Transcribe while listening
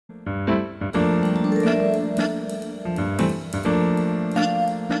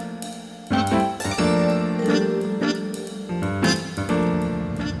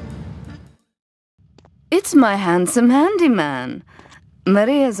It's my handsome handyman.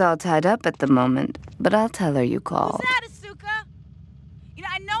 Maria's all tied up at the moment, but I'll tell her you called. Who's that, Asuka? You know,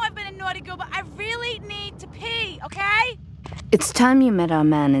 I know I've been a naughty girl, but I really need to pee, okay? It's time you met our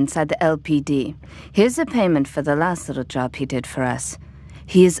man inside the LPD. Here's a payment for the last little job he did for us.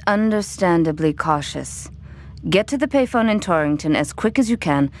 He is understandably cautious. Get to the payphone in Torrington as quick as you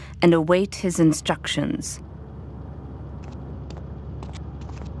can and await his instructions.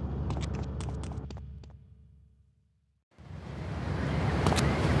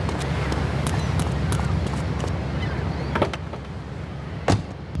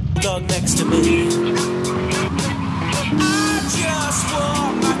 Dog next to me. I just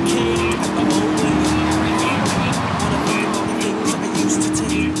want my cake and the whole way. Wanna think of all the things I used to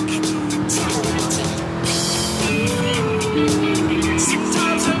take.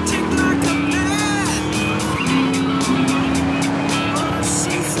 Sometimes I take like a man. Oh,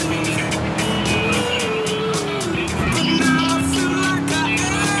 so thick. But now I feel like I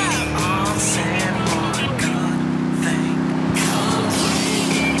am on San Juan. God, thank God.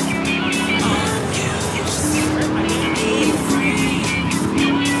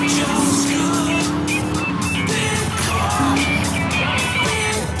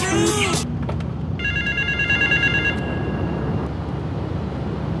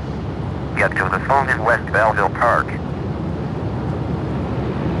 Get to the phone in West Belleville Park.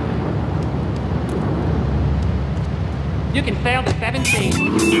 You can fail the 17.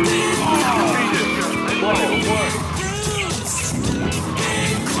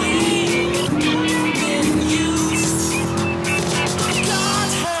 God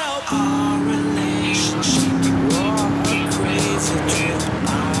help our relationship. What a crazy trip I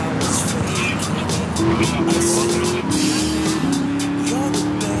was faking. I said, you're the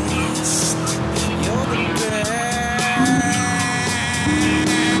best. You're the best.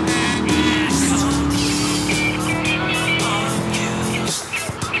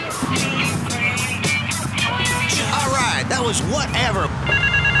 All right, that was whatever.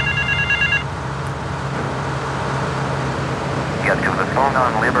 Get to the phone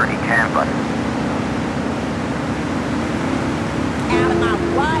on Liberty campus. Out of my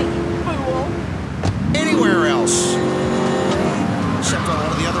way, fool! Anywhere else. Except on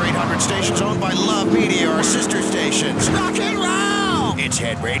one of the other 800 stations owned by Love Media, our sister stations. Rock and roll! It's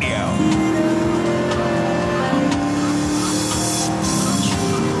Head Radio.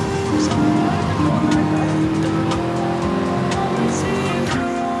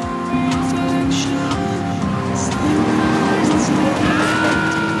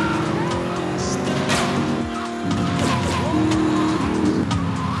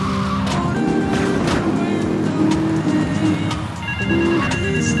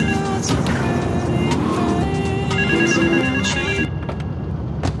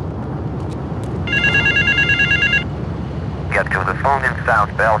 Get to the phone in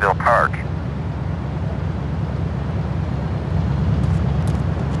South Belleville Park.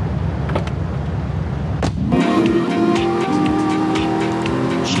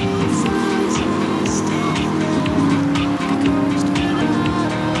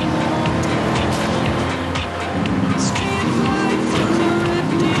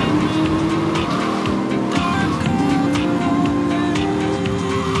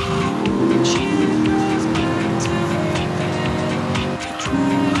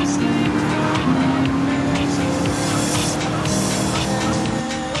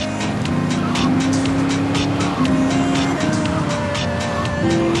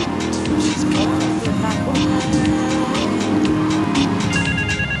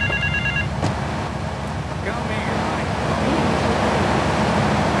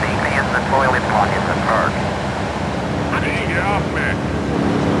 Toilet pockets and park. Get off me.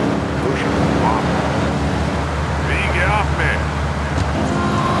 Get off me.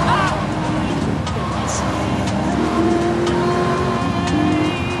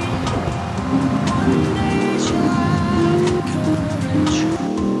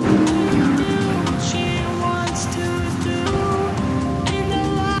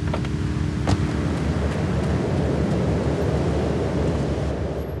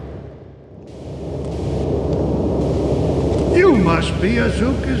 You must be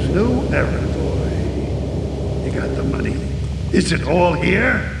Asuka's new errand boy. You got the money. Is it all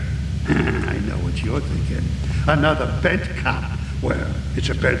here? I know what you're thinking. Another bent cop. Well, it's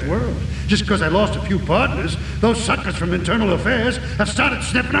a bent world. Just because I lost a few partners, those suckers from Internal Affairs have started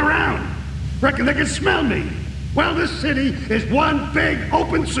sniffing around. Reckon they can smell me. Well, this city is one big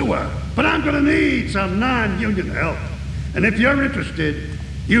open sewer. But I'm gonna need some non-union help. And if you're interested,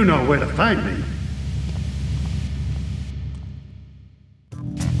 you know where to find me.